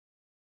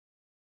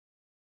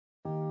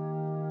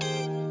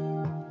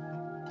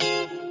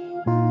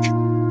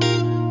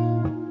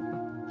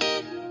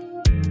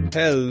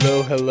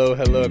Hello,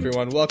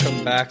 everyone.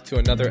 Welcome back to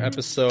another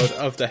episode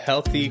of the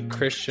Healthy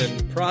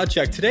Christian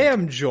Project. Today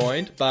I'm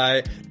joined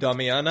by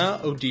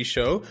Domyana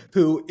Odisho,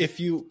 who, if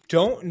you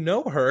don't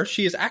know her,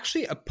 she is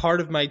actually a part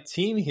of my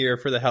team here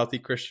for the Healthy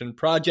Christian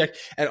Project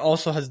and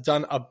also has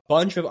done a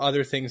bunch of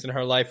other things in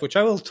her life, which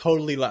I will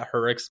totally let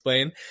her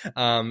explain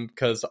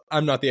because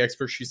I'm not the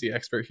expert, she's the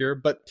expert here.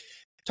 But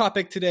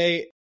topic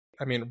today,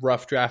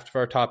 rough draft of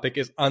our topic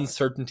is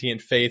uncertainty in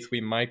faith.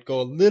 We might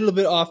go a little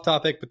bit off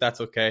topic, but that's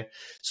okay.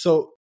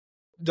 So,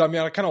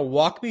 Domyana, kind of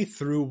walk me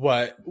through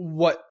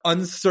what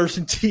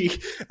uncertainty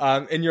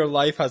in your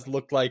life has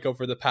looked like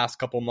over the past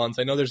couple months.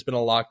 I know there's been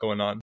a lot going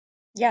on.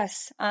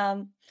 Yes.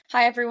 Hi,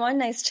 everyone.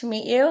 Nice to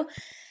meet you.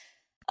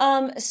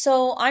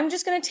 So I'm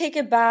just going to take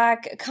it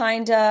back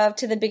kind of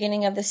to the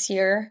beginning of this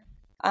year.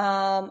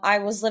 I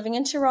was living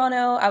in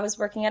Toronto. I was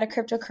working at a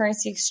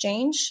cryptocurrency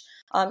exchange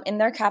in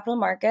their capital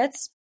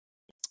markets.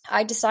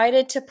 I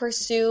decided to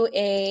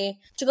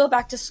go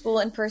back to school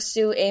and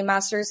pursue a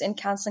master's in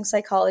counseling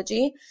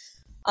psychology.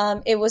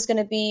 It was going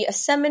to be a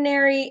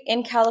seminary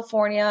in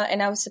California,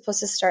 and I was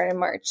supposed to start in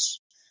March.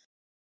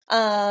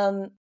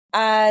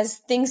 As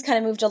things kind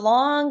of moved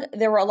along,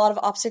 there were a lot of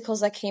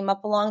obstacles that came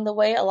up along the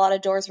way. A lot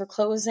of doors were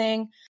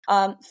closing.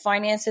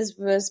 Finances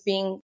was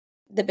being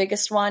the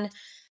biggest one.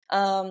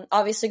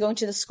 Obviously, going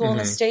to the school in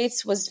the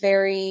States was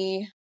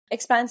very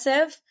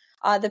expensive.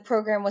 The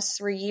program was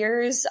 3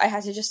 years. I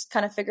had to just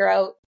kind of figure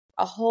out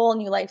a whole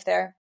new life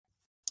there.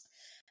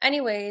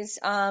 Anyways,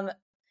 kind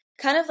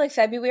of like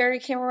February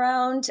came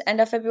around,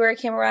 end of February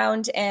came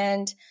around,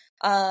 and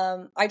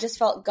I just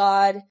felt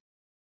God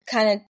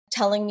kind of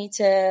telling me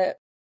to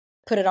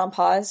put it on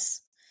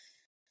pause.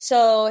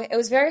 So it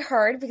was very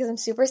hard because I'm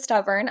super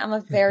stubborn. I'm a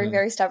very,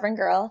 very stubborn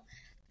girl.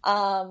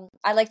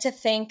 I like to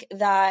think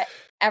that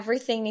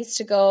everything needs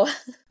to go.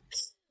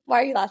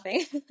 Why are you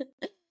laughing?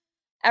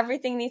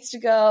 Everything needs to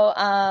go.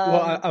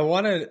 Well, I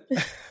want to.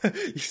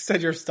 You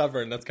said you're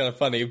stubborn. That's kind of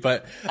funny,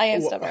 but I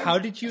am stubborn. How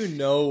did you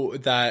know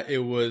that it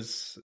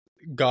was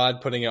God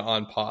putting it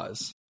on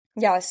pause?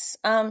 Yes,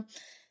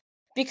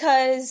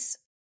 because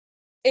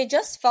it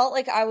just felt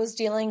like I was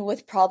dealing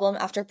with problem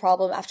after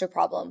problem after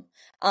problem.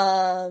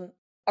 A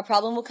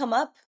problem would come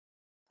up.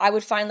 I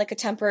would find like a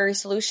temporary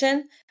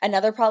solution.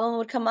 Another problem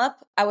would come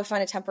up. I would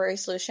find a temporary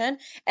solution.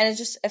 And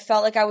it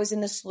felt like I was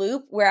in this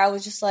loop where I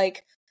was just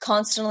like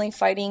constantly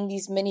fighting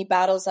these mini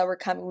battles that were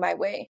coming my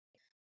way.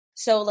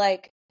 So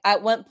like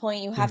at one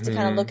point you have to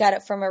kind of look at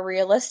it from a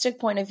realistic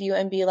point of view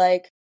and be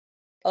like,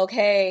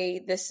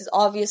 okay, this is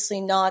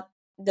obviously not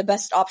the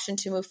best option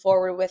to move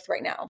forward with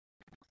right now.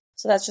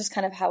 So that's just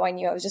kind of how I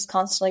knew. I was just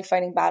constantly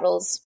fighting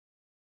battles.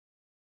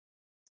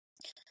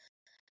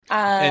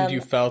 And do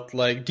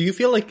you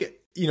feel like,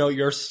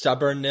 your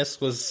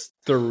stubbornness was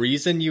the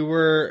reason you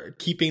were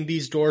keeping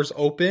these doors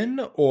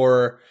open?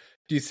 Or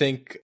do you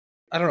think,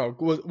 I don't know,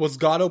 was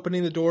God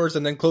opening the doors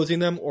and then closing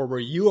them? Or were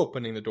you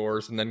opening the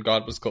doors and then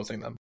God was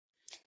closing them?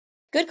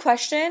 Good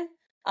question.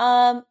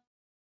 My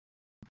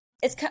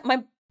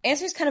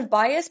answer is kind of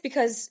biased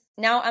because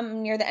now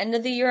I'm near the end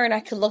of the year and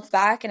I can look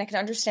back and I can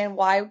understand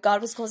why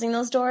God was closing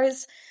those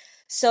doors.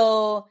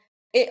 So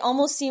it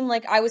almost seemed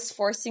like I was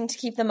forcing to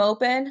keep them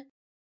open.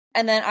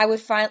 And then I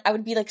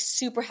would be like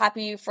super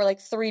happy for like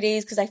 3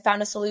 days because I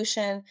found a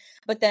solution.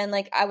 But then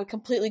like I would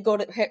completely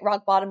hit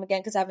rock bottom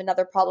again because I have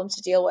another problem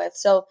to deal with.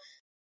 So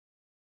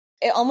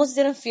it almost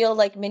didn't feel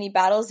like mini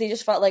battles. They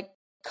just felt like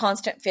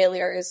constant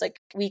failures, like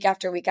week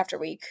after week after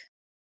week.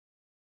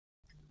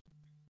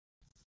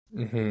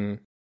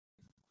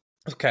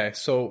 Okay,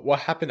 so what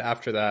happened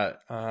after that?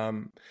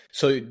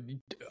 So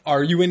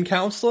are you in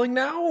counseling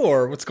now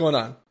or what's going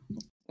on?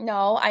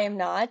 No, I am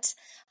not.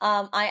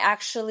 I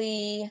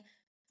actually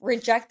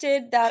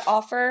rejected that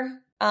offer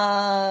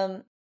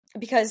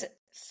because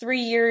 3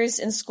 years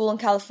in school in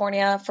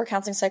California for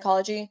counseling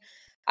psychology,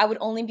 I would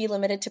only be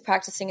limited to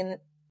practicing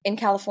in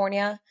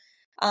California.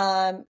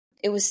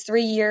 It was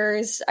 3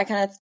 years. I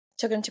kind of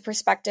took it into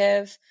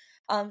perspective.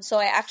 So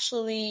I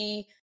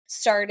actually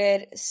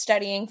started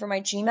studying for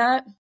my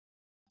GMAT.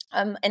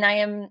 And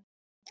I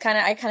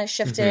kind of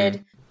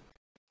shifted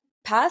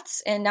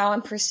paths, and now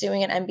I'm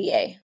pursuing an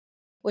MBA,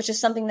 which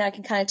is something that I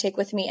can kind of take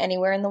with me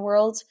anywhere in the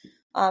world.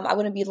 I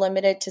wouldn't be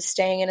limited to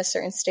staying in a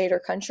certain state or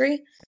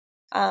country.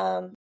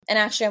 And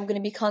actually, I'm going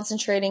to be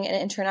concentrating in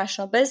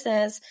international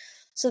business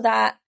so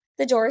that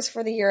the doors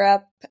for the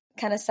Europe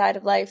kind of side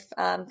of life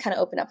kind of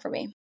open up for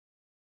me.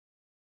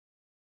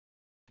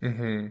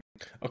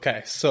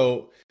 Okay,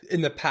 so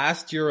in the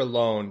past year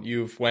alone,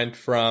 you've went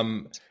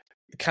from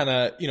kind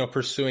of,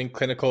 pursuing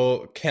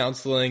clinical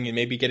counseling and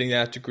maybe getting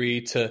that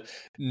degree to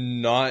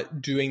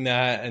not doing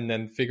that and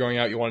then figuring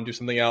out you want to do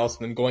something else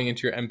and then going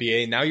into your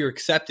MBA. Now you're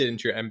accepted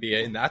into your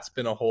MBA, and that's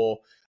been a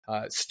whole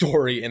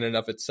story in and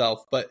of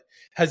itself. But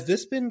has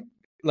this been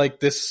like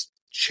this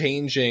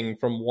changing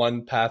from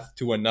one path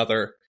to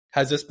another?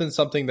 Has this been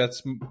something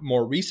that's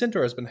more recent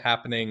or has been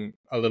happening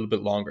a little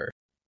bit longer?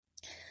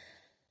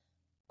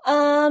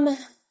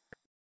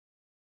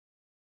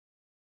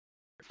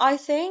 I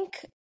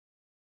think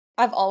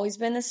I've always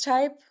been this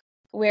type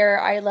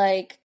where I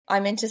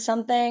I'm into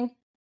something,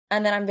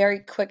 and then I'm very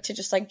quick to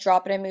just like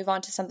drop it and move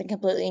on to something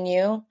completely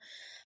new.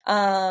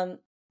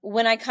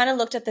 When I kind of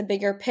looked at the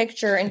bigger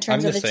picture in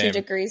terms of the same.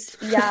 2 degrees,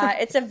 yeah,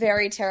 it's a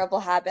very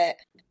terrible habit.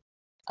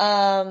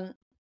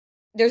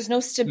 There's no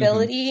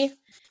stability,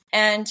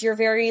 and you're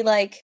very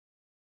like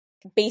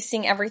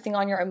basing everything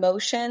on your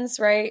emotions,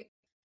 right?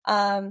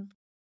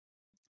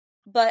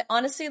 But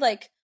honestly,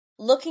 like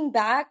looking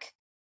back,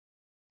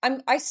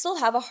 I still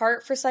have a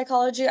heart for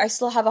psychology. I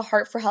still have a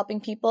heart for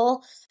helping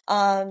people.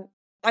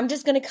 I'm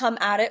just going to come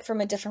at it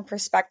from a different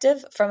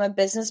perspective, from a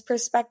business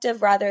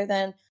perspective, rather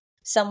than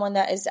someone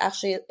that is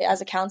actually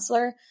as a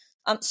counselor.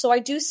 So I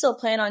do still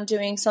plan on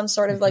doing some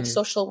sort of like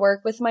social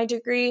work with my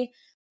degree,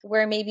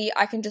 where maybe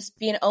I can just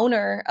be an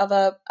owner of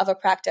a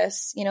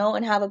practice, you know,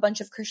 and have a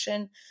bunch of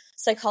Christian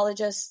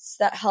psychologists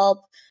that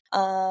help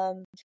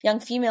young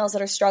females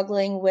that are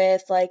struggling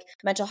with like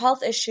mental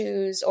health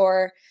issues,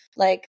 or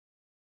like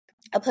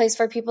a place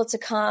for people to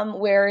come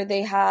where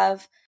they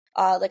have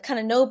like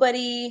kind of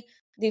nobody.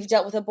 They've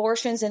dealt with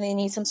abortions and they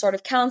need some sort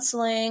of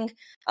counseling,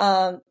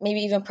 maybe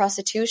even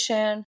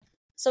prostitution.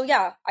 So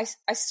yeah,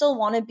 I still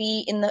want to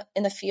be in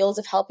the field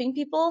of helping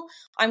people.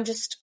 I'm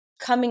just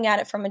coming at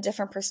it from a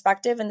different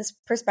perspective, and this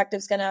perspective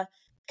is gonna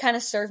kind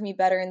of serve me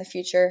better in the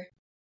future.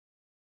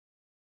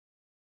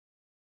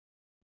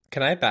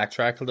 Can I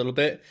backtrack a little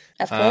bit?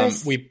 Of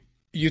course.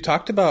 You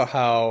talked about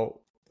how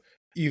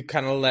you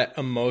kind of let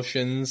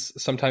emotions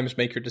sometimes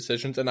make your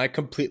decisions, and I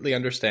completely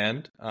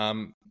understand.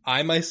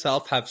 I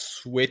myself have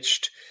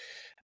switched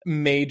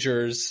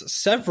majors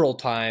several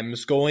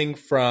times, going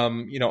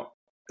from,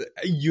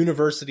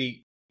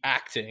 university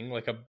acting,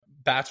 like a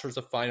bachelor's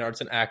of fine arts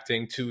in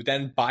acting, to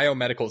then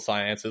biomedical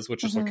sciences,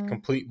 which is like a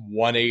complete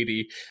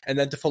 180, and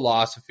then to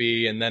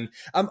philosophy, and then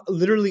I'm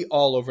literally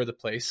all over the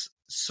place.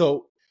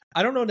 So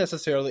I don't know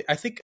necessarily. I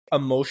think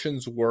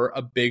emotions were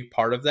a big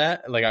part of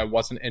that. Like I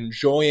wasn't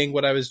enjoying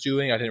what I was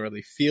doing. I didn't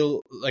really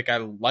feel like I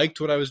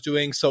liked what I was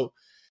doing. So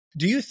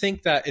do you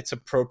think that it's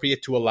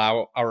appropriate to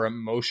allow our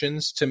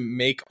emotions to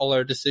make all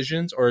our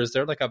decisions? Or is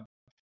there like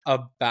a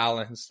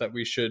balance that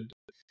we should,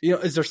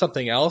 is there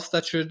something else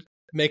that should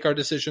make our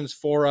decisions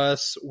for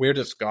us? Where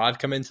does God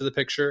come into the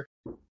picture?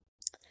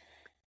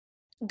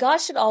 God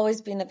should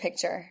always be in the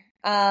picture.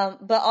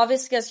 But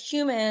obviously as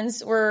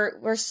humans,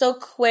 we're so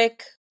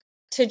quick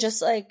to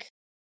just like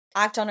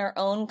act on our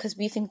own because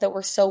we think that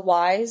we're so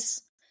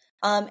wise.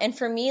 And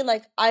for me,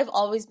 like I've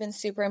always been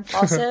super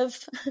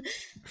impulsive.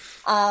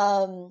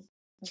 You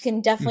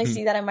can definitely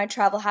see that in my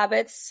travel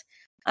habits.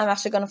 I'm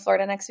actually going to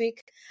Florida next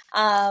week.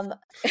 But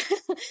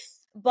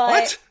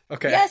what?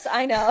 Okay. Yes,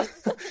 I know.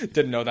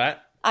 Didn't know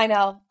that. I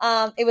know.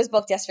 It was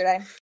booked yesterday.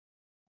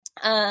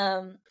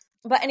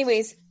 But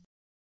anyways,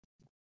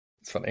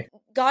 it's funny.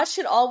 God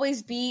should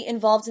always be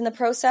involved in the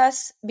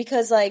process,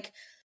 because like,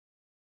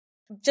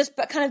 just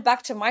kind of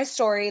back to my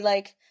story,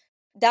 like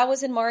that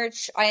was in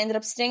March. I ended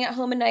up staying at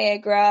home in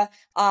Niagara.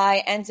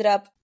 I ended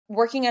up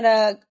working at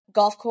a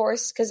golf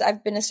course because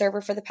I've been a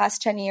server for the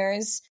past 10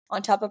 years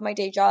on top of my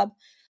day job.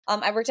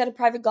 I worked at a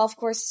private golf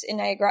course in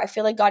Niagara. I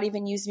feel like God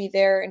even used me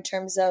there in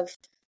terms of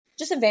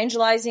just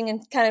evangelizing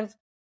and kind of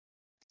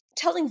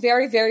telling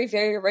very, very,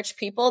 very rich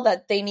people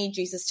that they need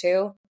Jesus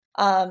too.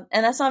 And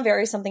that's not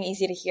something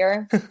easy to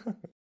hear.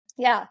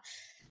 Yeah.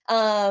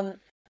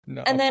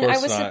 No, and then I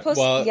was not. supposed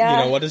well,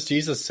 yeah. What does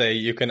Jesus say?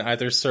 You can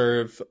either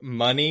serve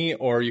money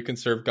or you can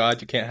serve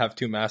God. You can't have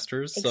two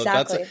masters.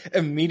 Exactly. So that's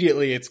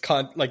immediately it's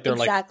like they're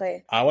exactly.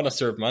 like, I want to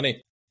serve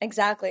money.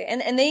 Exactly.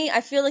 And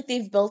I feel like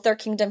they've built their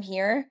kingdom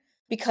here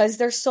because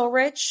they're so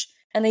rich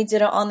and they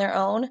did it on their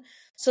own.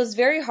 So it's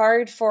very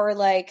hard for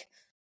like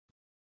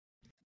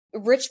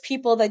rich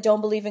people that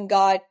don't believe in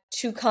God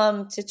to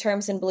come to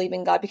terms and believe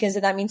in God, because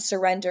that means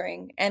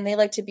surrendering, and they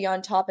like to be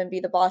on top and be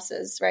the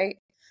bosses, right?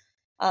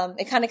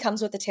 It kind of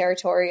comes with the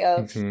territory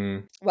of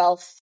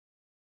wealth.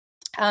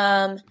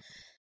 Yeah.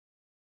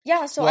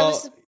 So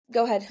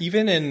go ahead.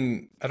 Even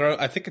in, I don't know,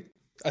 I think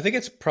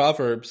it's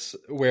Proverbs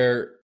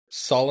where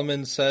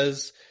Solomon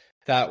says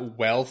that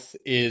wealth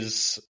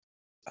is,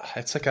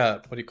 it's like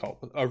what do you call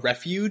it? A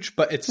refuge,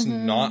 but it's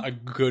not a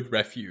good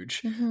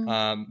refuge.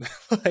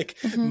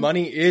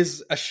 Money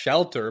is a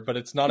shelter, but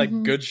it's not a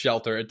good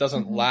shelter. It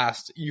doesn't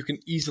last. You can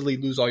easily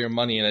lose all your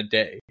money in a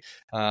day.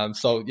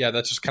 So yeah,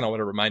 that's just kind of what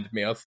it reminded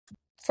me of.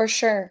 For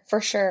sure.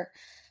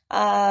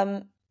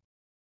 And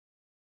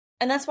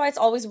that's why it's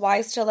always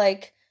wise to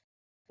like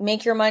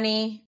make your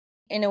money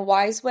in a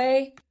wise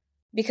way,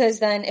 because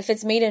then if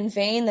it's made in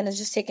vain, then it's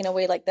just taken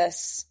away like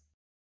this.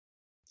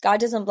 God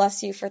doesn't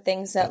bless you for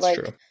things that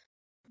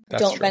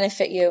don't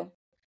benefit you.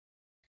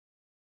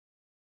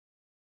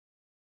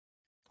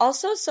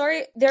 Also,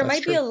 sorry, there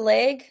might be a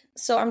lag,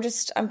 so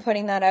I'm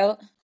putting that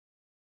out.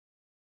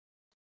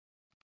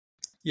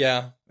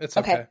 Yeah, it's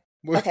okay.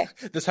 Okay.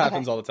 This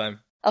happens all the time.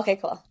 Okay,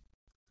 cool.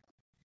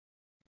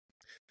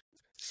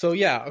 So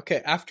yeah,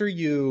 okay. After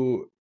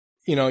you've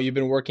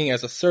been working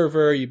as a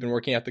server, you've been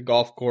working at the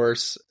golf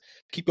course.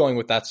 Keep going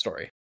with that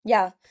story.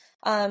 Yeah.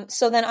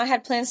 So then I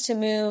had plans to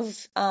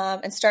move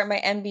and start my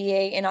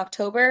MBA in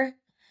October.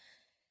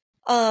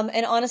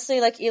 And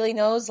honestly, like Ely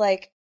knows,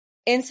 like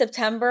in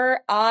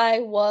September, I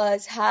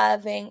was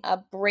having a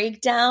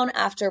breakdown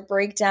after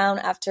breakdown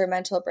after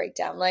mental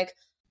breakdown. Like,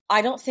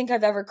 I don't think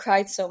I've ever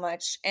cried so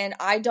much, and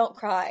I don't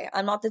cry.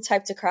 I'm not the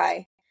type to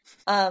cry.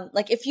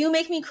 Like if you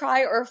make me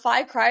cry or if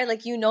I cry,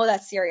 like, you know,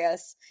 that's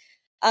serious.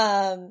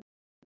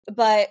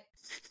 But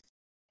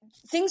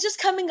things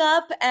just coming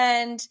up,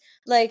 and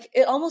like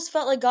it almost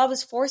felt like God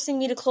was forcing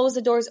me to close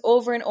the doors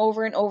over and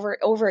over and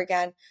over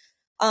again.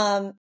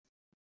 And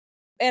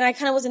I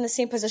kind of was in the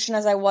same position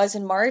as I was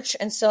in March.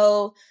 And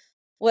so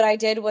what I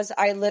did was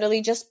I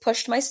literally just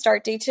pushed my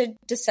start date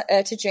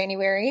to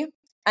January,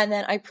 and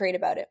then I prayed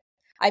about it.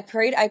 I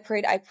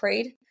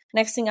prayed.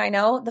 Next thing I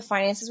know, the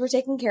finances were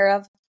taken care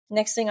of.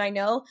 Next thing I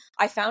know,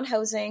 I found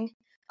housing.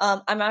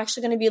 I'm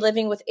actually going to be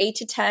living with 8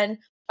 to 10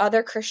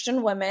 other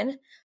Christian women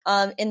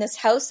in this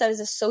house that is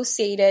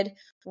associated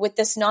with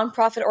this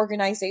nonprofit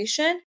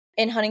organization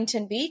in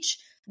Huntington Beach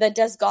that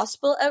does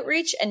gospel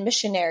outreach and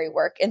missionary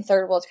work in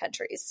third world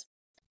countries.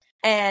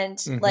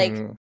 And like,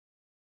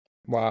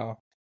 wow.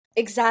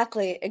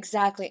 Exactly.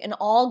 And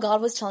all God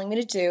was telling me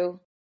to do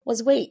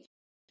was wait.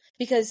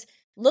 Because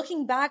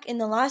looking back in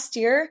the last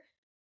year,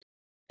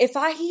 if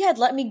he had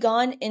let me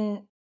gone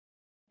in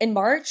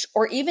March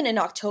or even in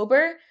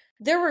October,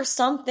 there were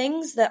some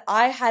things that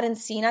I hadn't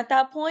seen at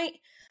that point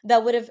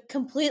that would have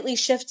completely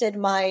shifted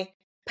my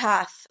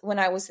path when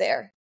I was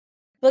there.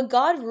 But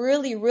God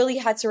really, really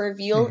had to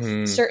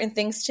reveal certain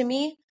things to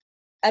me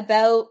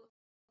about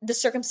the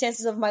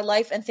circumstances of my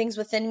life and things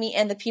within me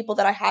and the people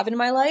that I have in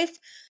my life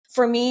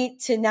for me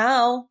to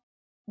now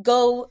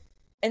go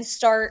and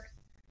start,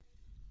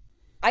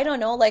 I don't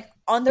know, like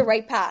on the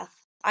right path.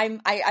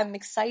 I'm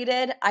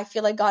excited. I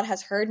feel like God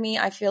has heard me.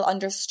 I feel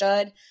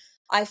understood.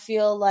 I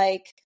feel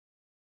like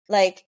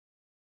I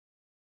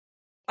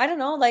don't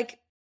know, like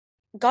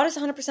God is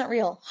 100%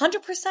 real.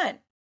 100%.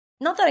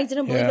 Not that I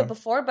didn't believe it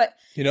before, but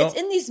it's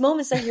in these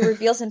moments that he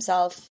reveals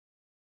himself.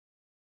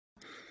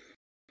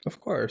 Of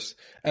course.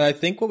 And I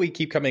think what we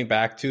keep coming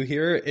back to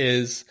here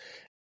is,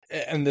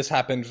 and this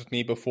happened with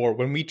me before,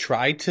 when we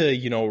try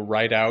to,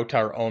 write out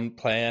our own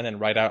plan and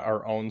write out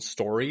our own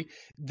story,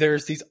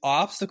 there's these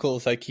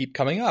obstacles that keep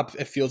coming up.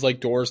 It feels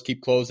like doors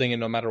keep closing, and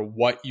no matter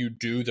what you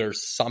do,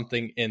 there's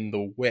something in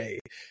the way.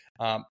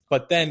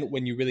 But then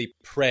when you really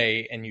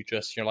pray and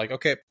you're like,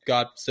 okay,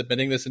 God,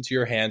 submitting this into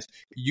your hands,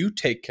 you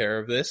take care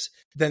of this,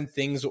 then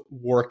things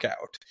work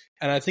out.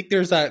 And I think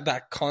there's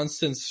that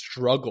constant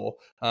struggle.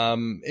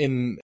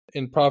 In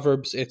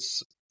Proverbs,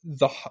 it's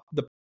the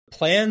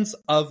plans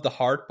of the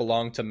heart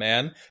belong to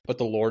man, but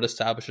the Lord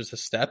establishes a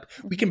step.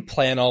 We can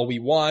plan all we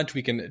want.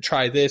 We can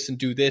try this and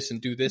do this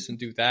and do this and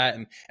do that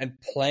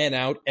and plan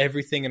out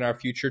everything in our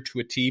future to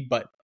a T,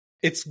 but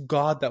it's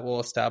God that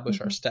will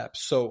establish our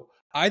steps. So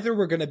either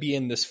we're going to be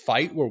in this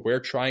fight where we're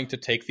trying to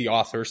take the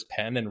author's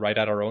pen and write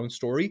out our own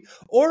story,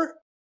 or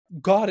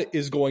God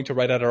is going to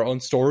write out our own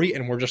story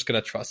and we're just going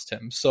to trust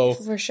him. So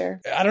for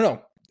sure. I don't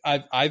know.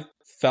 I've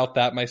felt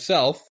that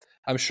myself.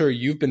 I'm sure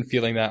you've been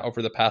feeling that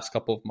over the past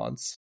couple of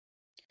months.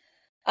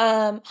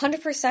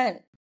 100%.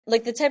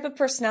 Like the type of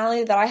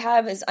personality that I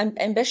have is I'm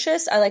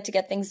ambitious. I like to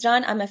get things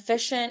done. I'm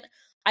efficient.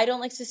 I don't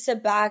like to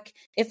sit back.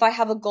 If I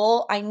have a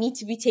goal, I need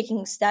to be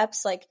taking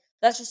steps. Like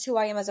that's just who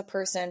I am as a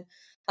person.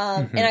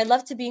 And I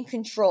love to be in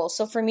control.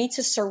 So for me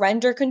to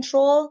surrender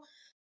control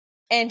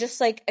and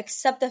just like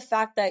accept the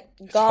fact that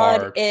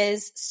God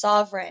is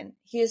sovereign.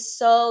 He is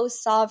so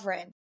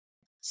sovereign.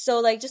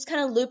 So like just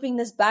kind of looping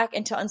this back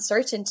into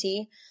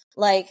uncertainty,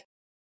 like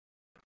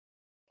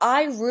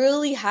I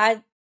really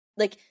had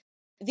like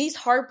these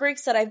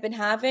heartbreaks that I've been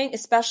having,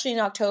 especially in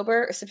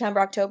September,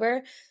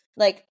 October,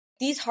 like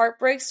these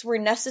heartbreaks were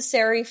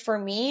necessary for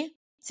me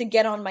to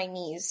get on my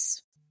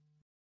knees.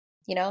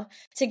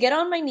 To get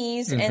on my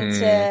knees and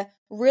to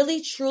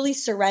really truly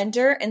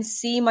surrender and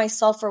see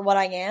myself for what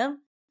I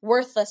am,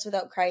 worthless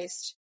without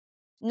Christ.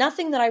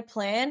 Nothing that I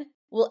plan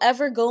will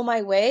ever go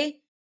my way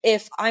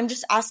if I'm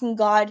just asking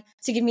God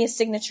to give me a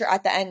signature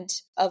at the end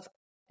of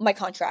my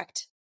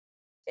contract.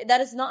 That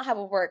is not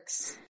how it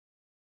works.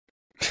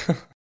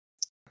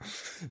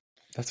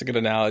 That's a good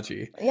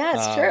analogy. Yeah,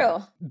 it's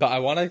true. But I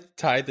want to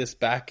tie this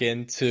back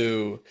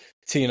into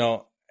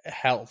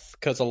health,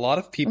 because a lot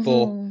of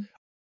people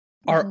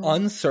are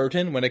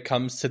uncertain when it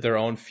comes to their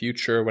own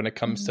future, when it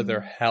comes to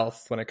their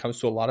health, when it comes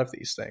to a lot of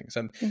these things.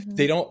 And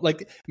they don't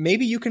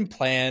maybe you can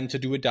plan to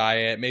do a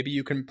diet, maybe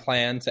you can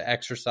plan to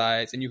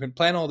exercise, and you can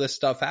plan all this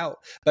stuff out.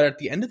 But at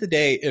the end of the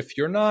day, if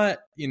you're not,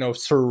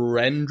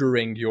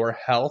 surrendering your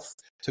health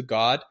to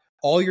God,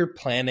 all your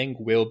planning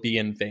will be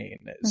in vain.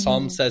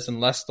 Psalm says,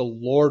 unless the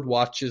Lord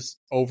watches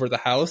over the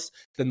house,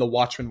 then the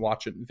watchman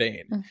watch it in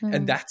vain.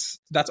 And that's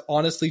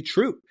honestly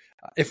true.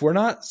 If we're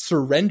not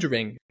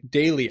surrendering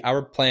daily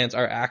our plans,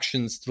 our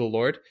actions to the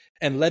Lord,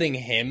 and letting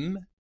him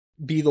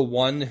be the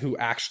one who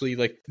actually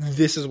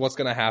this is what's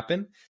going to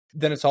happen,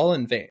 then it's all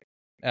in vain.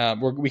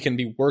 We can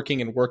be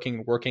working and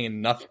working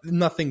and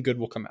nothing good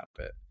will come out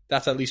of it.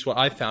 That's at least what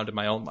I've found in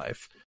my own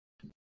life.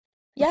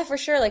 Yeah, for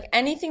sure. Like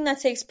anything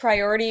that takes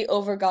priority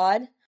over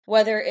God,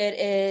 whether it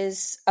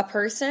is a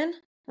person,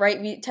 right?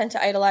 We tend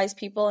to idolize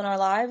people in our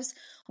lives,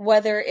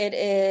 whether it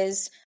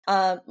is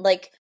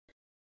like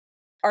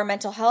our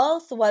mental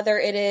health, whether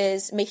it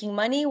is making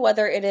money,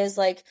 whether it is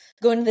like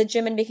going to the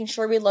gym and making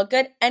sure we look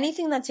good,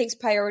 anything that takes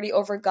priority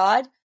over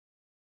God,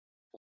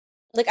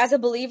 like as a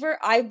believer,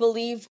 I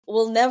believe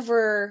will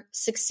never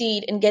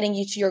succeed in getting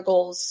you to your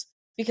goals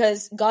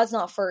because God's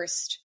not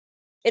first.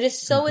 It is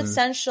so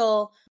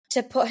essential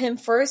to put him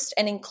first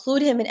and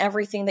include him in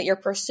everything that you're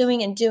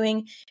pursuing and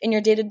doing in your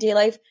day-to-day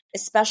life,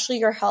 especially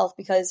your health,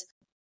 because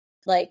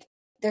like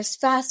there's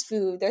fast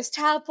food, there's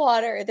tap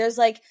water, there's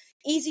like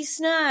easy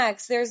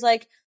snacks, there's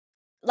like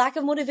lack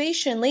of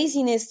motivation,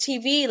 laziness,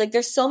 TV, like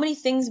there's so many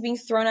things being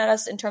thrown at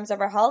us in terms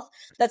of our health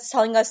that's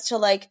telling us to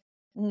like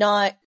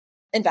not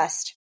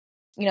invest,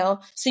 you know?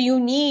 So you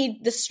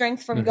need the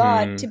strength from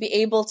God to be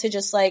able to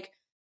just like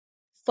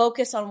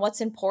focus on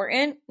what's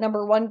important.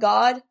 Number one,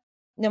 God.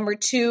 Number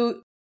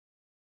two,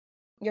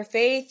 your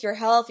faith, your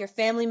health, your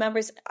family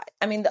members.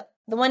 I mean,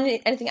 the one,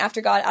 anything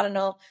after God, I don't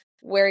know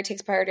where it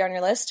takes priority on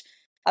your list.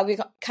 We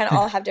kind of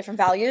all have different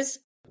values.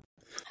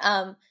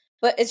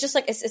 But it's just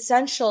like, it's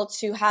essential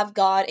to have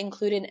God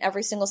included in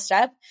every single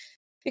step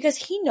because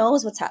he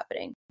knows what's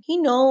happening. He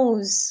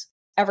knows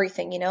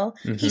everything, you know?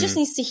 He just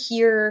needs to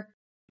hear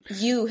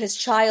you, his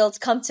child,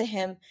 come to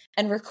him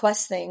and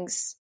request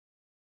things.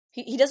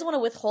 He doesn't want to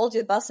withhold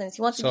your blessings.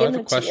 He wants to give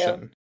them to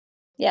you.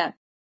 Yeah.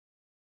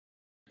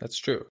 That's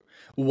true.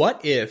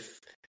 What if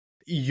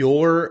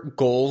your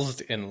goals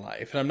in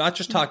life, and I'm not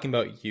just talking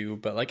about you,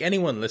 but like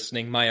anyone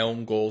listening, my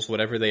own goals,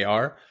 whatever they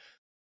are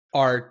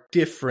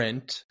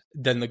different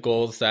than the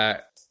goals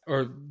that,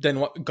 or than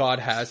what God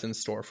has in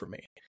store for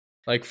me?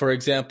 Like, for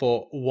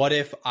example, what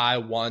if I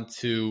want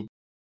to,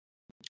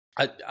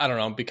 I don't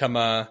know, become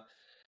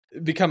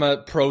a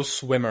pro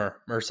swimmer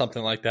or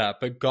something like that,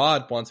 but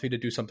God wants me to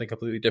do something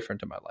completely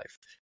different in my life.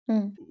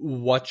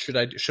 What should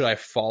I do? Should I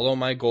follow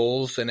my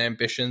goals and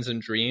ambitions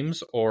and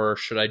dreams, or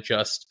should I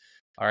just,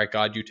 all right,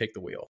 God, you take the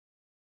wheel,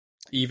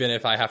 even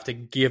if I have to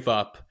give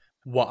up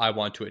what I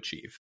want to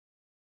achieve?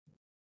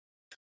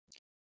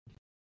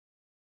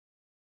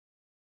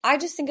 I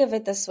just think of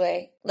it this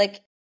way,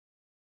 like,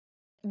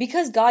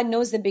 because God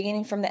knows the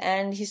beginning from the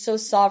end, he's so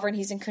sovereign,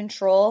 he's in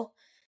control.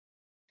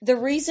 The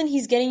reason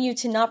he's getting you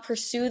to not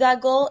pursue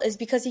that goal is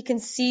because he can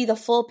see the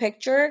full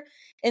picture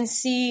and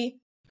see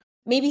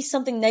maybe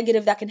something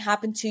negative that can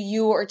happen to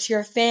you or to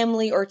your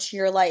family or to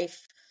your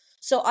life.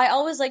 So I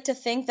always like to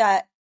think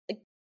that, like,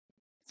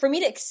 for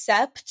me to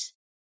accept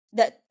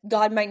that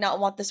God might not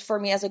want this for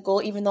me as a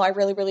goal, even though I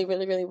really, really,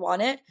 really, really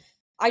want it,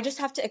 I just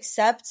have to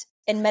accept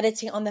and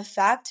meditate on the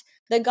fact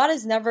that God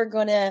is never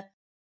going to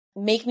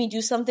make me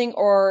do something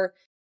or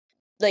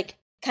like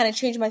kind of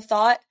change my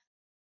thought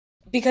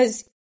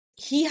because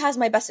he has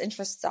my best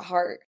interests at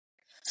heart.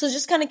 So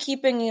just kind of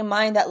keeping in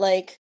mind that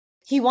like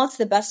he wants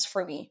the best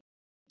for me.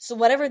 So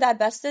whatever that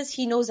best is,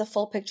 he knows the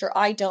full picture.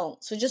 I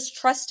don't. So just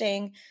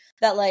trusting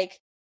that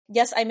like,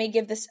 yes, I may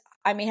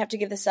have to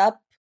give this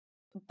up,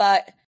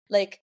 but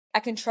like I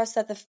can trust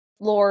that the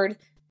Lord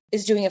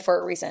is doing it for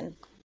a reason.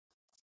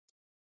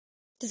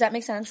 Does that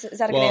make sense? Is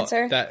that a good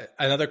answer?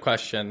 Another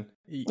question.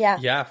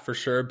 Yeah, for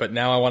sure. But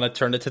now I want to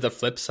turn it to the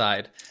flip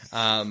side.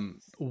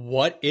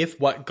 What if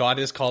what God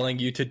is calling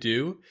you to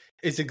do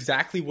is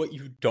exactly what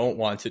you don't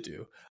want to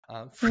do?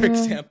 For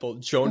example,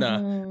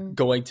 Jonah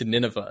going to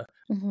Nineveh,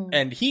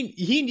 and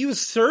he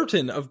was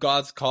certain of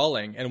God's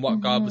calling and what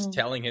God was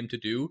telling him to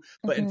do,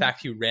 but in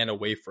fact, he ran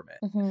away from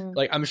it.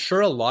 Like, I'm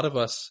sure a lot of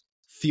us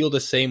feel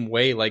the same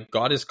way. Like,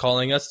 God is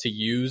calling us to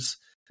use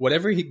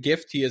whatever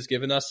gift he has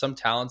given us, some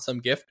talent, some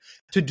gift,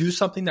 to do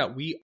something that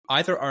we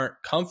either aren't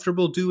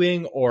comfortable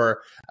doing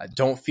or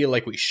don't feel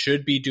like we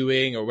should be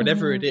doing, or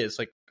whatever it is.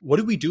 Like, what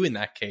do we do in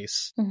that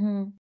case?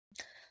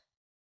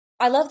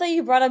 I love that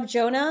you brought up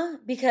Jonah,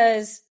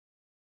 because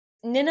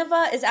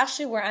Nineveh is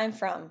actually where I'm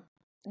from.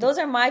 Those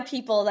are my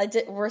people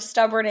that were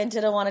stubborn and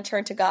didn't want to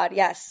turn to God.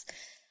 Yes.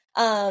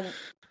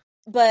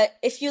 But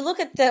if you look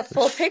at the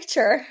full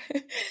picture,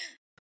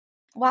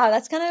 wow,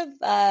 that's kind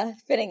of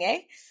fitting,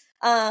 eh?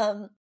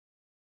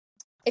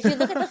 If you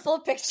look at the full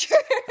picture,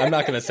 I'm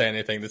not going to say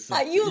anything. This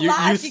is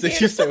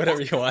you say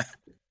whatever you want.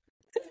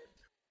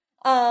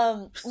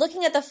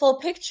 Looking at the full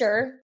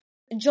picture,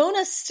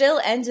 Jonah still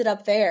ended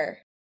up there,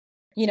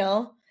 you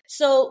know?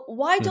 So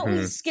why don't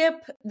we skip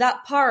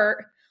that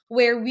part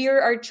where we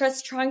are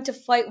just trying to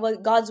fight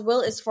what God's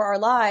will is for our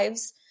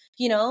lives,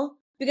 you know?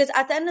 Because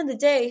at the end of the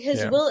day,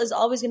 his will is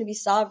always going to be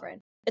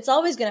sovereign. It's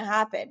always going to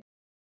happen.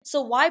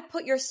 So why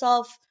put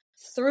yourself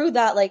through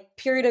that like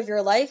period of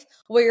your life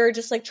where you're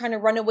just like trying to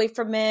run away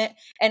from it?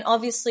 And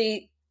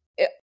obviously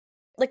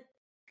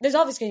there's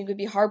always going to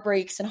be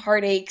heartbreaks and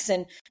heartaches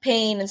and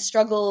pain and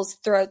struggles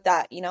throughout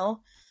that, you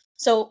know?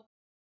 So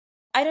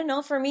I don't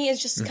know, for me,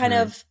 it's just kind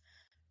of,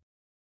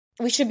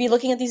 we should be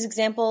looking at these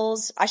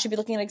examples. I should be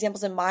looking at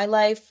examples in my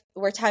life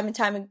where time and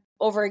time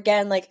over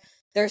again, like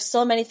there's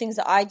so many things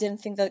that I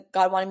didn't think that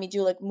God wanted me to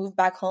do, like move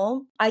back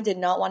home. I did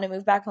not want to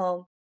move back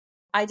home.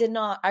 I did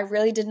not. I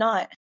really did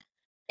not.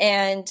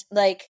 And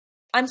like,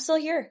 I'm still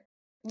here.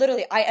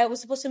 literally, I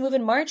was supposed to move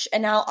in March,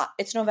 and now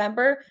it's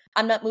November.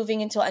 I'm not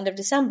moving until end of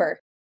December,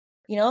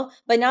 you know?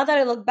 But now that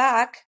I look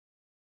back,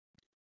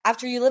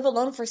 after you live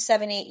alone for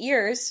 7-8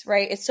 years,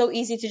 right, it's so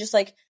easy to just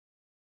like,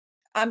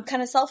 I'm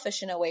kind of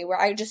selfish in a way where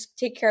I just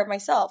take care of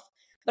myself.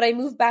 But I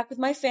moved back with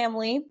my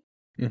family.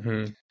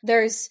 I'm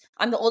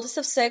the oldest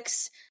of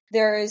 6.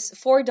 There's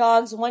 4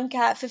 dogs, 1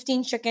 cat,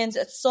 15 chickens.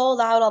 It's so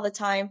loud all the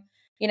time,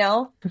 you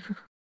know?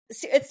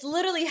 It's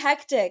literally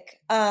hectic.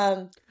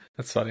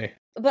 That's funny.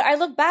 But I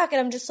look back and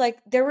I'm just like,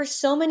 there were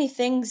so many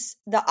things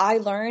that I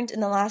learned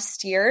in the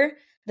last year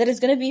that is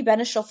going to be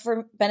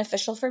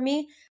beneficial for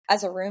me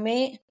as a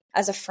roommate,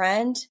 as a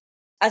friend,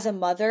 as a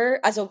mother,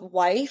 as a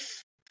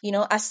wife, you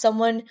know, as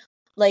someone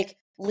like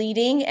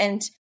leading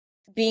and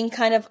being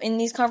kind of in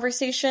these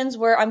conversations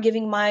where I'm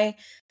giving my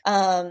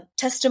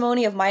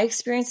testimony of my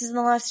experiences in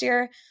the last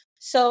year.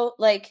 So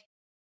like,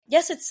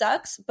 yes, it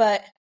sucks,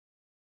 but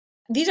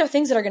these are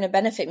things that are going to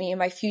benefit me in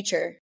my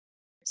future.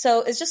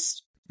 So it's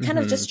just kind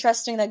of just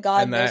trusting that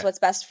God knows what's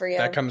best for you.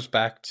 That comes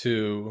back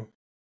to,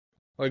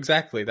 well,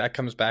 exactly. That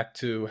comes back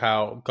to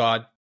how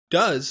God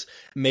does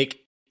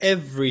make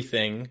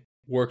everything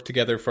work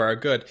together for our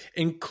good,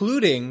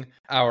 including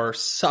our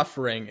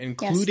suffering,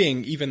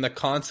 including even the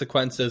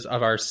consequences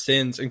of our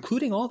sins,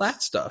 including all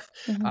that stuff.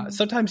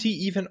 Sometimes he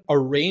even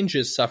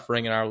arranges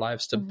suffering in our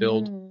lives to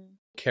build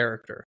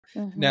character.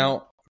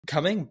 Now,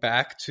 coming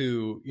back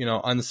to, you know,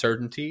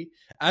 uncertainty,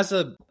 as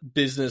a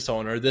business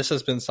owner, this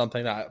has been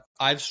something that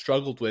I've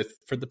struggled with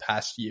for the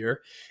past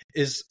year,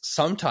 is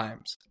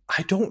sometimes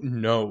I don't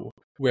know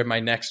where my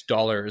next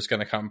dollar is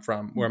going to come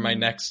from, where my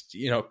next,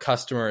 you know,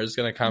 customer is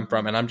going to come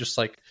from. And I'm just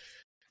like,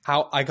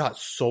 how I got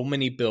so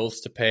many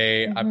bills to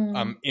pay.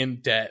 I'm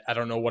in debt. I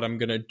don't know what I'm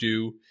going to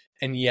do.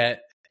 And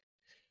yet,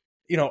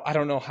 you know, I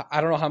don't know how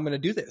I'm going to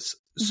do this.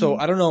 So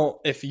I don't know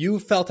if you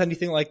felt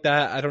anything like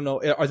that. I don't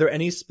know. Are there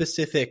any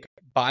specific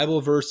Bible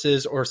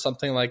verses or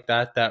something like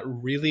that that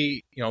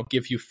really, you know,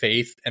 give you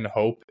faith and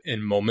hope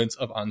in moments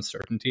of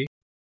uncertainty?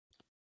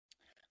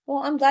 Well,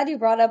 I'm glad you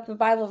brought up the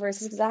Bible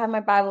verses because I have my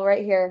Bible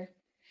right here.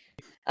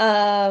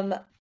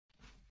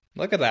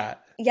 Look at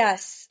that.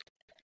 Yes.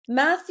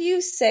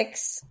 Matthew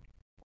 6,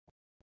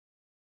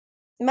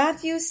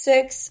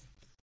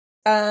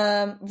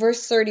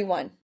 verse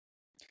 31.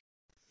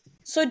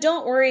 So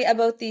don't worry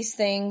about these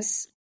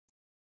things.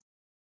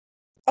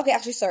 Okay,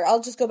 actually, sorry,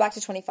 I'll just go back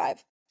to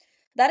 25.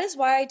 That is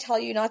why I tell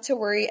you not to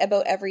worry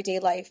about everyday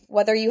life,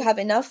 whether you have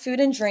enough food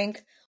and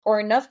drink or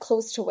enough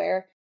clothes to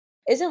wear.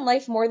 Isn't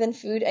life more than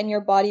food and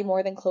your body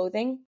more than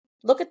clothing?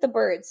 Look at the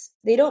birds.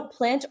 They don't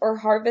plant or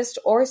harvest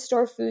or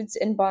store foods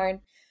in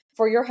barn,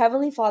 for your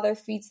heavenly Father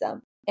feeds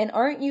them. And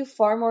aren't you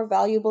far more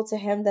valuable to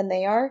him than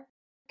they are?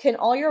 Can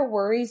all your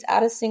worries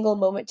add a single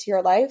moment to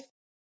your life?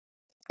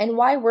 And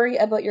why worry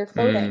about your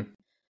clothing?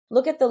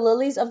 Look at the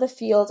lilies of the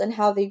field and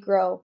how they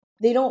grow.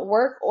 They don't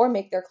work or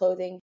make their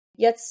clothing.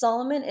 Yet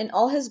Solomon in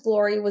all his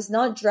glory was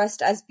not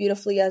dressed as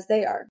beautifully as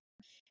they are.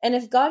 And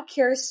if God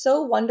cares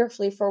so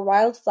wonderfully for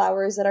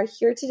wildflowers that are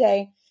here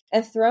today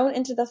and thrown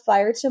into the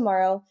fire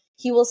tomorrow,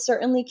 he will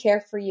certainly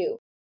care for you.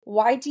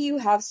 Why do you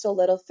have so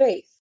little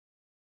faith?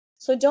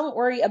 So don't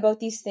worry about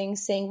these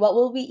things, saying, what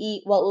will we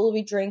eat? What will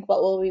we drink?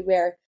 What will we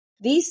wear?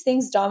 These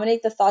things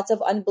dominate the thoughts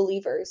of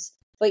unbelievers.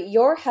 But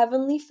your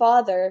heavenly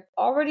Father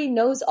already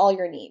knows all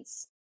your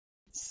needs.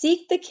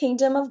 Seek the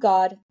kingdom of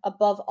God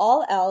above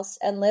all else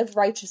and live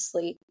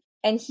righteously,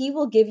 and he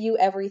will give you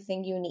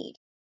everything you need.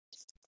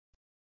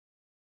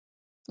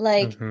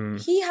 Like,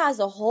 he has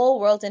a whole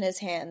world in his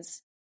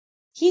hands.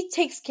 He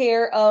takes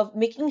care of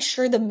making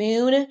sure the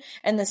moon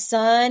and the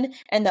sun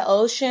and the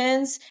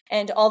oceans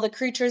and all the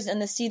creatures in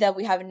the sea that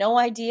we have no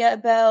idea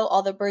about,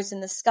 all the birds in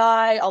the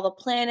sky, all the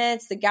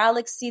planets, the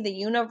galaxy, the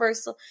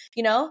universe,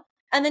 you know?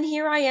 And then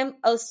here I am,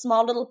 a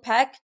small little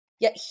peck,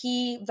 yet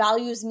he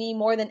values me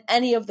more than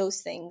any of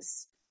those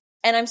things.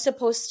 And I'm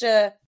supposed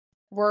to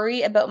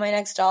worry about my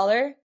next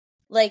dollar?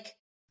 Like,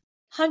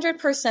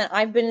 100%.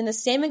 I've been in the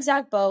same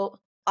exact boat.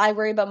 I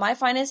worry about my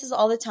finances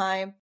all the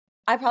time.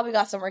 I probably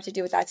got somewhere to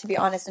do with that, to be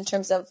honest, in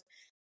terms of,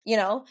 you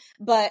know,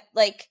 but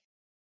like,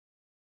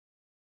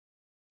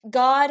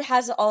 God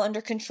has it all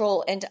under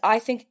control. And I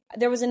think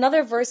there was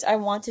another verse I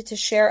wanted to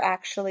share,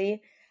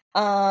 actually.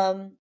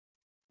 And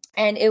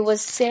it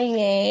was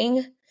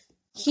saying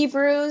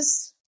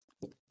Hebrews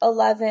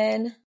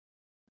 11,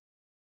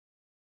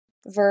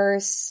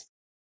 verse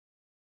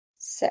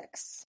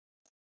 6.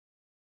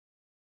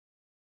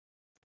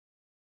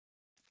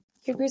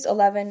 Hebrews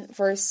 11,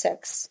 verse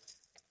 6.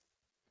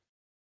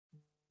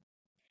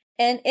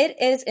 And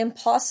it is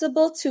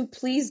impossible to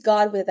please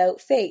God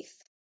without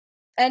faith.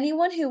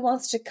 Anyone who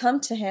wants to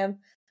come to him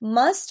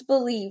must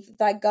believe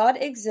that God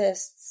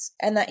exists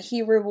and that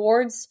he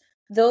rewards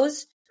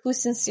those who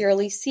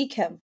sincerely seek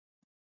him.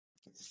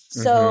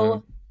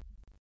 So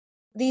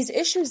these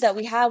issues that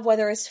we have,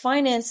 whether it's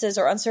finances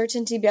or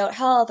uncertainty about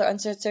health or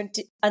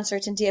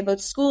uncertainty about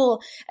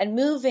school and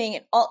moving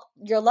and all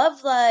your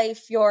love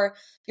life, your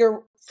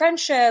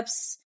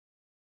friendships,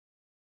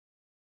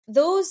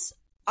 those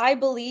I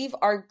believe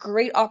are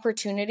great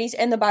opportunities,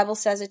 and the Bible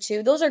says it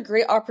too. Those are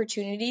great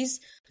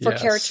opportunities for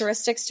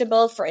characteristics to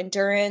build, for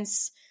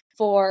endurance,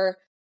 for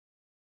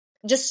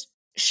just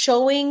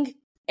showing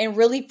and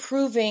really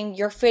proving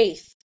your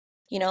faith,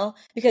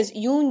 because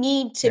you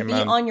need to be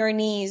on your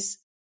knees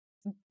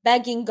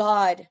begging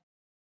God,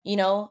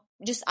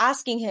 just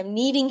asking him,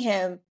 needing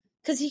him,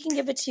 because he can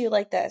give it to you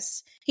like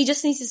this. He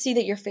just needs to see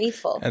that you're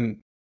faithful.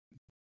 And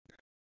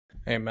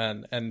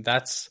amen. And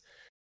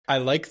I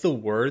like the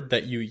word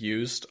that you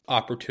used,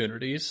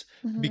 opportunities,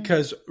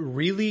 because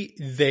really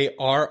they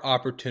are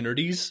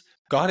opportunities.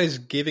 God is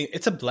giving,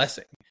 it's a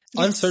blessing.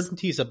 Yes.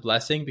 Uncertainty is a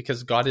blessing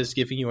because God is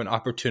giving you an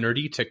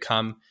opportunity to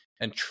come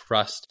and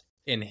trust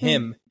in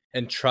him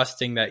and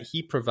trusting that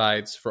he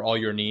provides for all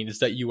your needs,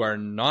 that you are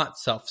not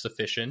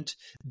self-sufficient,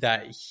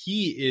 that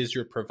he is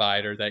your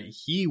provider, that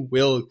he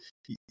will,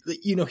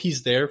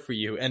 he's there for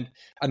you. And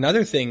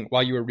another thing,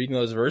 while you were reading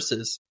those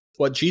verses,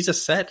 what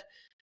Jesus said,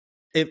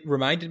 it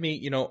reminded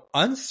me,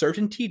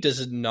 uncertainty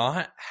does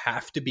not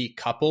have to be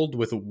coupled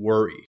with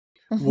worry.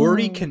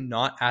 Worry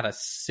cannot add a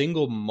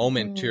single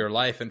moment to your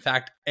life. In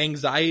fact,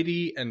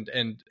 anxiety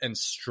and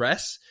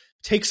stress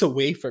takes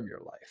away from your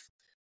life.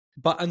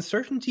 But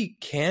uncertainty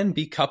can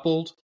be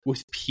coupled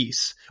with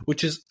peace,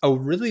 which is a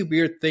really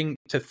weird thing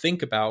to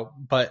think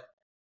about. But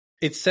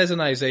it says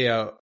in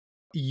Isaiah,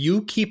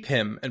 you keep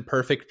him in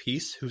perfect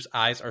peace whose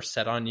eyes are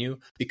set on you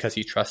because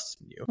he trusts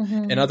in you.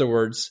 In other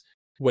words,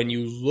 when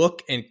you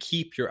look and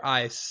keep your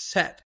eyes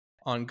set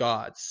on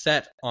God,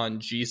 set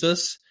on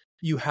Jesus,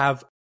 you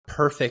have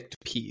perfect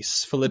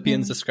peace.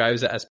 Philippians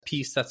describes it as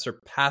peace that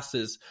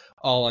surpasses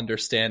all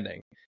understanding.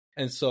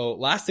 And so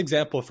last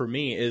example for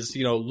me is,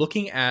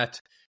 looking at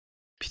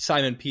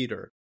Simon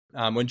Peter,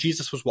 when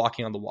Jesus was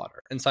walking on the water,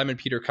 and Simon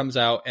Peter comes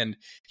out and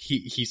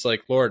he's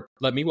like, Lord,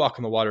 let me walk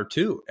on the water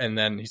too. And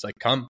then he's like,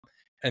 come.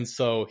 And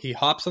so he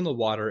hops on the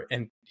water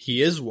and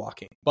he is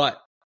walking, but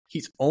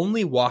he's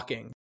only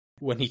walking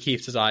when he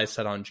keeps his eyes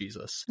set on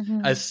Jesus.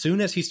 As soon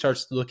as he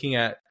starts looking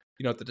at,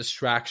 the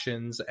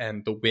distractions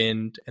and the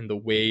wind and the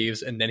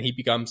waves, and then he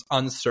becomes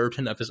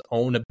uncertain of his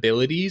own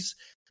abilities,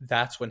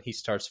 that's when he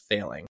starts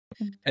failing.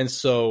 And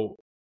so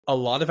a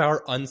lot of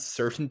our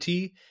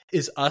uncertainty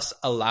is us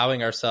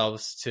allowing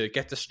ourselves to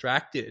get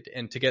distracted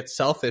and to get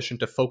selfish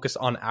and to focus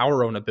on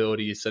our own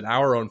abilities and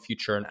our own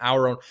future and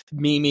our own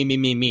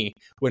me,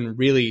 when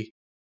really,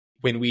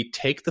 when we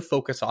take the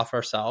focus off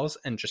ourselves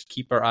and just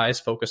keep our eyes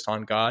focused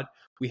on God,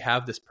 we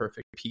have this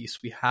perfect peace.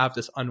 We have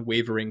this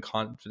unwavering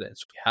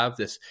confidence. We have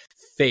this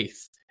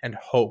faith and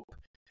hope,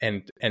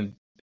 and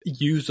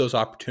use those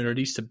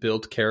opportunities to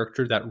build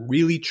character that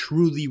really,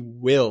 truly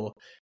will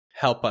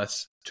help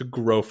us to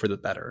grow for the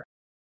better.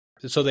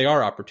 So they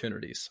are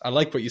opportunities. I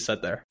like what you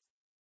said there.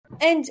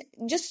 And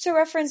just to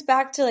reference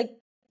back to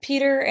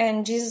Peter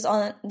and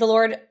the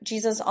Lord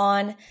Jesus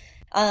on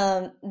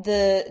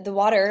the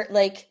water,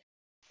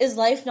 is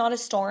life not a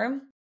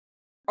storm?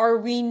 Are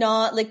we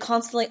not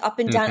constantly up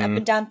and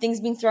down,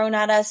 things being thrown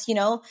at us,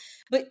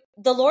 But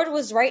the Lord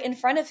was right in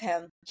front of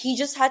him. He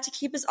just had to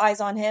keep his eyes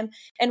on him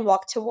and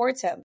walk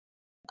towards him.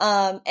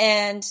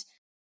 And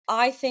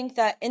I think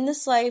that in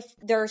this life,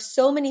 there are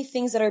so many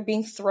things that are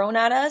being thrown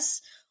at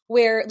us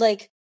where,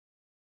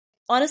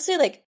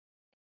 honestly,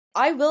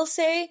 I will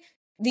say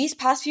these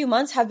past few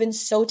months have been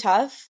so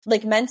tough,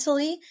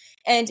 mentally,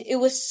 and it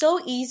was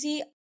so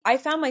easy. I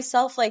found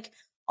myself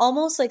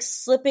almost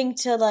slipping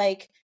to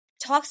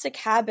toxic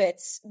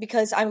habits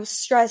because I was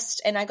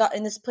stressed, and I got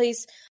in this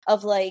place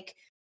of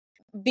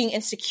being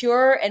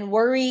insecure and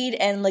worried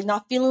and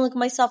not feeling like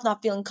myself,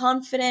 not feeling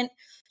confident,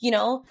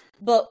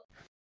 but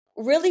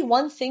really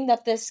one thing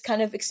that this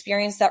kind of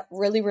experience that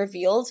really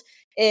revealed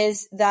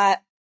is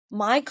that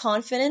my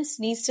confidence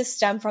needs to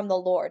stem from the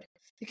Lord,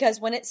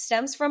 because when it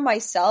stems from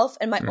myself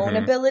and my own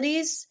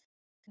abilities,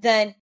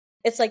 then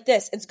it's like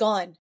this, it's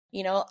gone.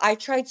 I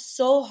tried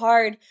so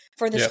hard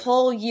for this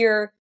whole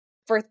year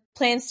for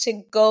plans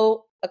to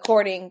go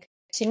according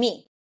to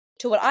me,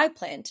 to what I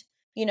planned,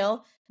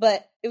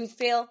 but it would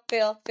fail.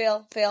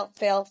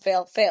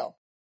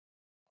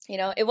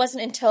 It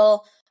wasn't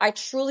until I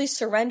truly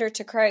surrendered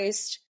to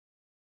Christ,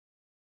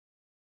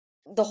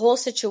 the whole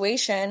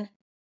situation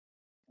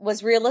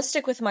was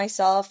realistic with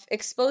myself,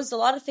 exposed a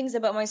lot of things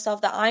about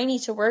myself that I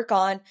need to work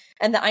on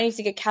and that I need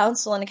to get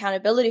counsel and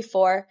accountability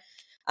for.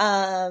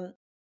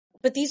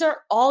 But these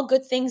are all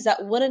good things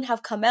that wouldn't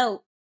have come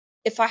out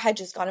if I had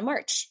just gone to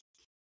March,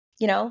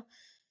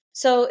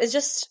 So it's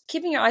just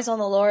keeping your eyes on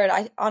the Lord.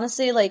 I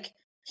honestly,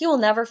 he will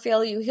never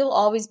fail you. He'll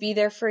always be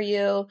there for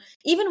you.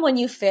 Even when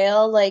you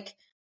fail,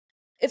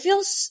 it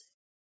feels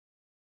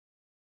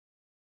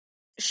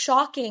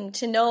shocking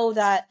to know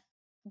that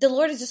the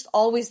Lord is just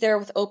always there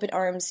with open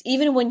arms,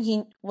 even when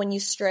you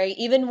stray,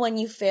 even when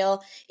you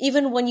fail,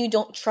 even when you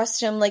don't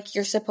trust him like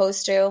you're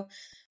supposed to.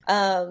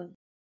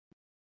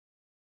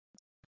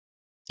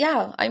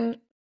 Yeah, I'm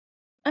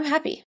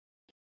happy.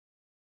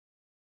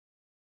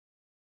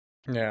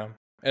 Yeah.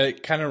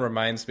 It kind of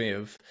reminds me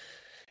of,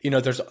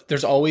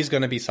 there's always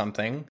going to be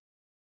something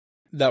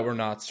that we're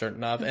not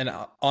certain of. And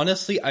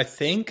honestly, I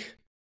think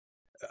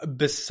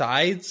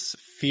besides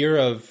fear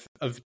of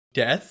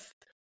death,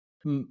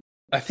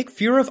 I think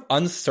fear of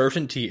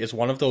uncertainty is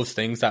one of those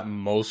things that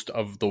most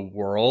of the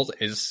world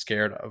is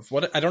scared of.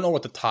 I don't know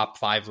what the top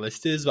 5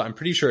 list is, but I'm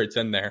pretty sure it's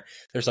in there.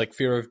 There's like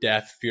fear of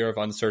death, fear of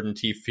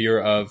uncertainty, fear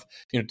of,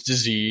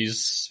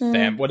 disease,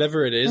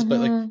 whatever it is. But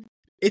like,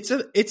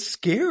 it's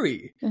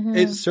scary.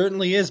 It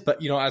certainly is.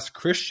 But, as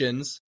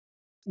Christians,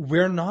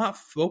 we're not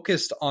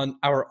focused on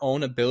our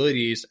own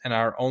abilities and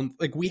our own,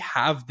 like, we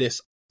have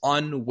this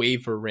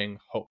unwavering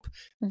hope.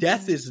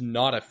 Death is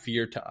not a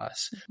fear to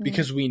us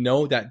because we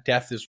know that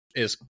death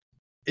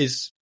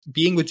is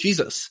being with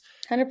Jesus.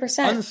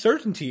 100%.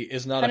 Uncertainty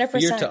is not 100%. a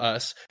fear to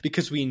us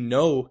because we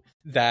know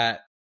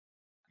that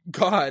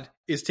God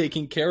is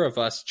taking care of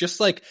us, just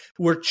like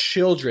we're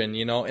children,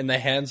 in the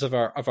hands of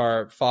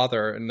our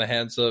Father, in the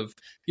hands of,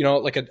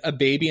 like a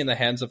baby in the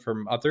hands of her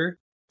mother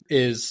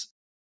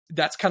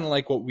that's kind of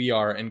like what we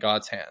are in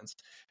God's hands.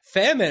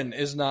 Famine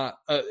is not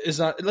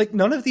like,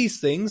 none of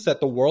these things that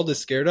the world is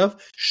scared of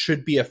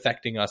should be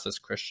affecting us as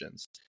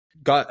Christians.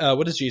 God,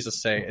 what does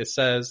Jesus say?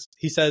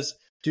 He says,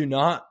 do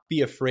not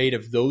be afraid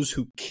of those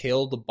who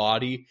kill the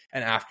body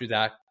and after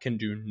that can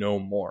do no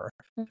more.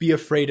 Be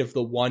afraid of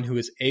the one who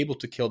is able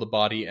to kill the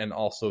body and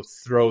also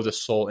throw the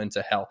soul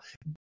into hell.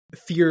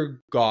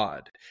 Fear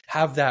God.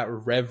 Have that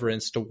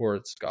reverence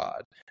towards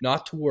God,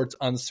 not towards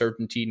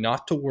uncertainty,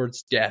 not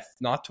towards death,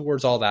 not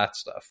towards all that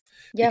stuff.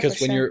 Yeah, because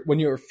sure. when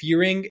you're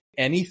fearing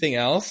anything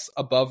else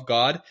above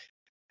God,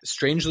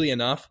 strangely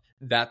enough,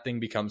 that thing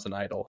becomes an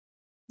idol.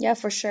 Yeah,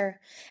 for sure.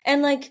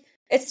 And like,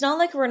 it's not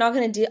like I'm not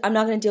going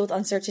to deal with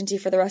uncertainty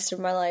for the rest of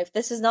my life.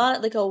 This is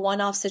not like a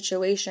one-off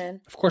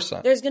situation. Of course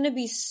not. There's going to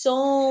be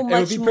so much more.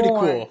 It would be pretty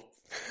cool.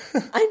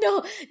 I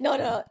know.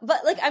 No.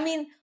 But like, I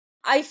mean,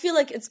 I feel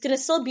like it's going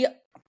to still be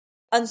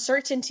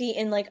uncertainty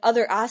in like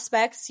other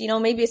aspects,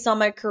 maybe it's not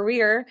my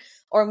career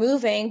or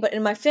moving, but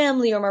in my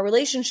family or my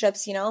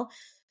relationships,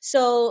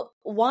 So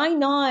why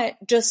not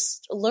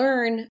just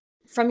learn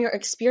from your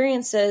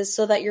experiences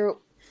so that you're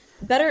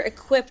better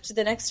equipped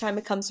the next time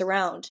it comes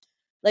around?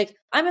 Like,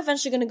 I'm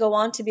eventually going to go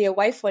on to be a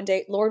wife one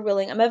day, Lord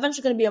willing. I'm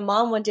eventually going to be a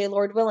mom one day,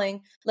 Lord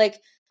willing. Like,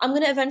 I'm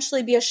going to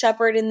eventually be a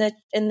shepherd in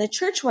the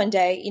church one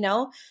day,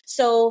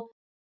 So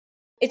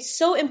it's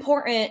so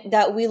important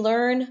that we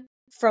learn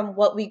from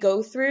what we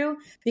go through,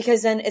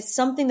 because then it's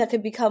something that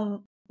could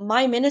become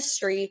my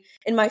ministry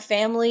in my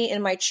family,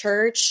 in my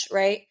church,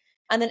 right?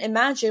 And then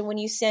imagine when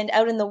you stand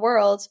out in the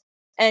world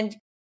and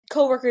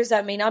coworkers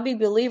that may not be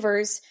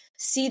believers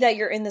see that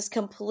you're in this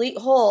complete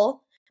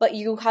hole, but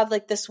you have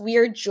like this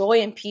weird joy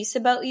and peace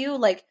about you,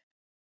 like,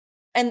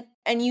 and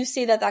you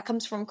say that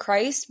comes from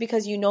Christ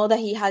because you know that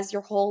he has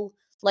your whole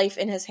life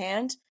in his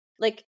hand.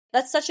 Like,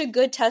 that's such a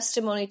good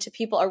testimony to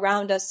people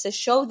around us to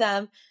show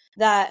them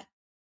that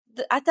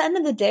at the end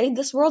of the day,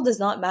 this world does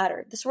not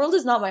matter. This world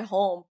is not my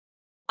home.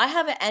 I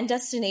have an end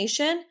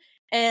destination,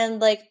 and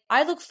like,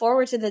 I look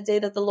forward to the day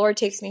that the Lord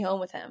takes me home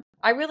with him.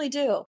 I really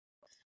do.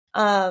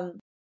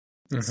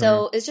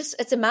 So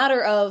it's a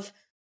matter of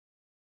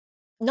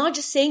not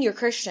just saying you're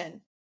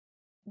Christian.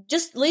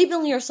 Just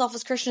labeling yourself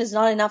as Christian is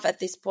not enough at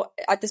this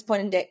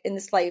point in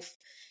this life,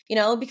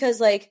 because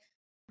like,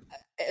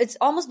 it's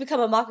almost become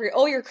a mockery.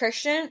 Oh, you're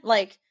Christian?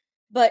 Like,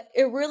 but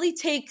it really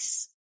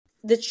takes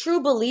the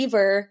true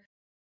believer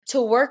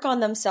to work on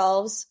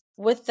themselves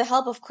with the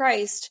help of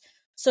Christ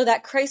so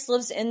that Christ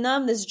lives in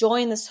them. This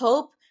joy and this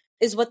hope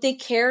is what they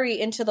carry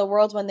into the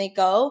world when they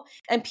go,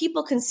 and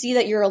people can see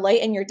that you're a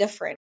light and you're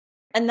different.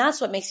 And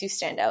that's what makes you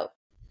stand out.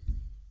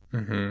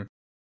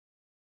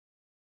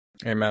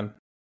 Amen.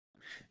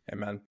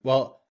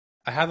 Well,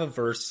 I have a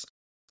verse,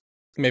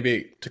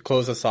 maybe to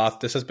close us off.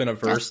 This has been a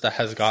verse that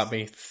has got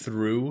me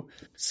through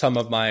some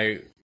of my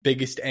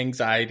biggest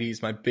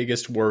anxieties, my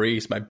biggest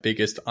worries, my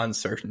biggest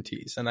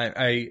uncertainties. And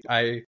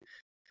I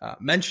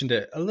mentioned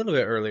it a little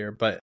bit earlier,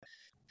 but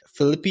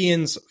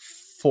Philippians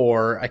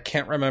 4, I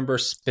can't remember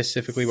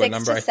specifically what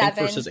number. I think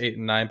verses 8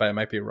 and 9, but I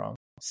might be wrong.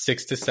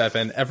 6 to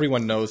 7.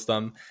 Everyone knows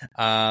them.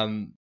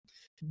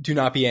 Do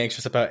not be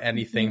anxious about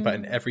anything, but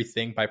in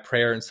everything by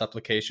prayer and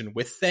supplication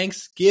with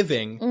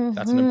thanksgiving.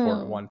 That's an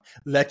important one.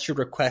 Let your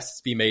requests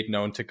be made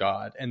known to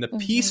God, and the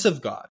peace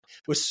of God,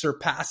 which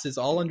surpasses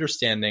all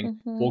understanding,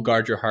 will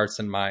guard your hearts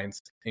and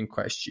minds in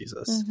Christ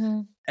Jesus.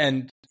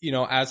 And,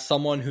 as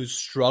someone who's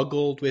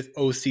struggled with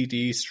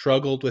OCD,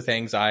 struggled with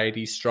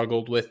anxiety,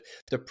 struggled with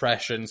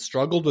depression,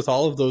 struggled with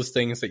all of those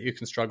things that you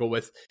can struggle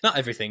with, not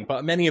everything,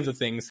 but many of the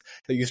things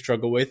that you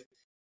struggle with,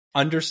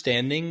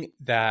 understanding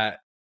that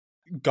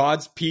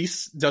God's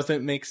peace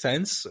doesn't make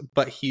sense,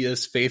 but he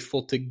is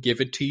faithful to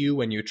give it to you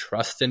when you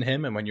trust in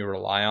him and when you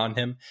rely on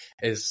him,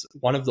 is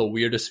one of the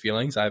weirdest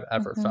feelings I've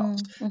ever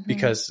felt.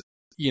 Because,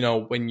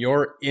 when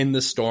you're in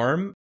the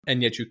storm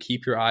and yet you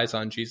keep your eyes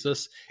on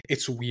Jesus,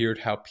 it's weird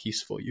how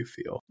peaceful you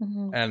feel.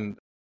 And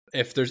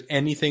if there's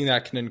anything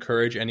that can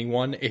encourage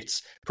anyone,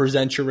 it's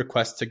present your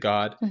request to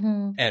God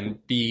and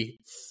be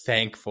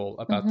thankful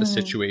about the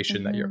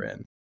situation that you're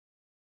in.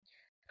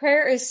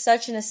 Prayer is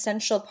such an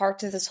essential part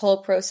to this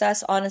whole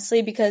process,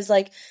 honestly, because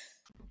like,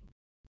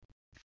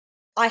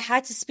 I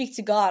had to speak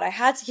to God. I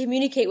had to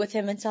communicate with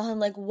him and tell him,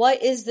 like,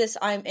 what is this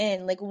I'm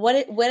in? Like, what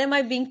am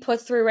I being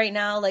put through right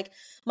now? Like,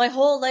 my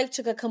whole life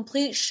took a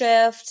complete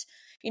shift.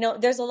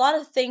 There's a lot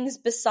of things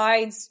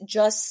besides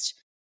just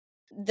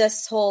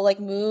this whole like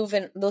move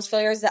and those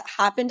failures that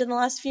happened in the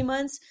last few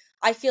months.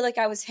 I feel like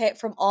I was hit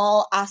from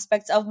all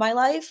aspects of my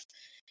life,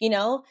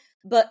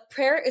 but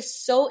prayer is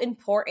so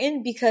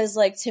important because,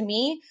 like, to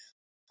me,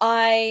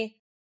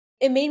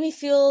 it made me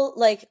feel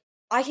like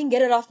I can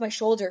get it off my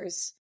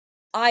shoulders.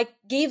 I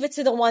gave it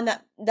to the one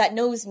that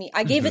knows me.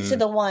 I gave it to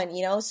the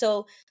one,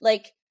 so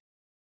like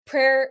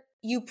prayer,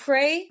 you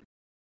pray,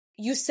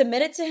 you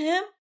submit it to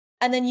him,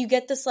 and then you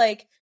get this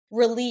like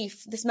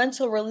relief, this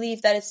mental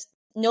relief that it's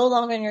no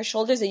longer on your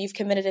shoulders, that you've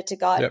committed it to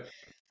God.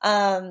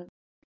 Yep.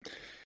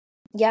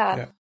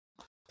 Yeah.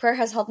 Prayer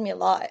has helped me a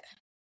lot.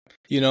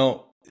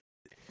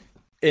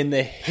 In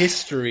the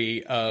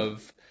history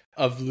of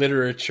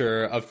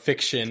literature, of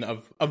fiction,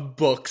 of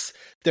books,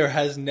 there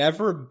has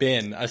never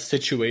been a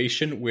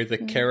situation where the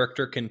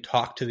character can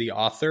talk to the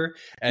author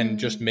and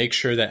just make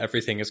sure that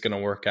everything is going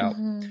to work out.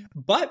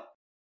 But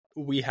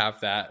we have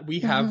that.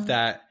 We have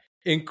that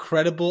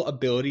incredible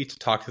ability to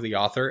talk to the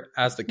author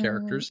as the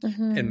characters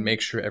and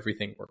make sure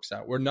everything works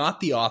out. We're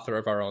not the author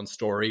of our own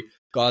story.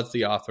 God's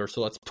the author.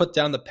 So let's put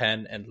down the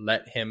pen and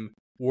let him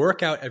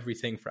work out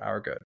everything for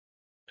our good.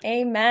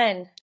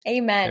 Amen.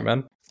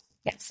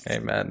 Yes.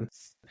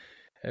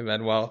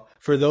 Amen. Well,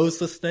 for those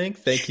listening,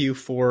 thank you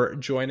for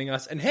joining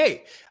us. And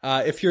hey,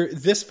 if you're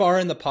this far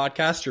in the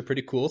podcast, you're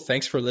pretty cool.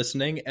 Thanks for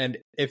listening. And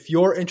if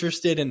you're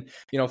interested in,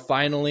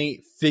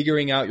 finally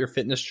figuring out your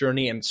fitness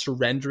journey and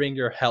surrendering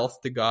your health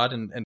to God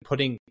and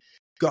putting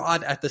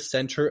God at the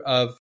center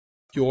of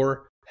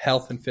your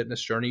health and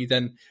fitness journey,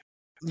 then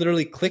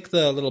literally click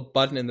the little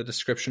button in the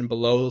description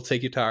below. It'll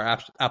take you to our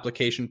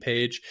application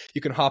page.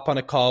 You can hop on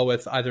a call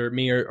with either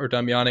me or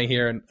Domyana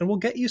here, and we'll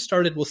get you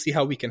started. We'll see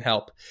how we can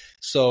help.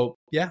 So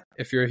yeah,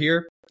 if you're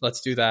here,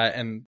 let's do that.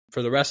 And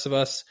for the rest of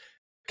us,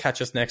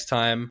 catch us next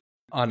time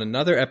on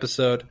another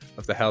episode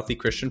of the Healthy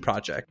Christian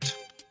Project.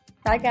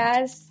 Bye,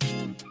 guys.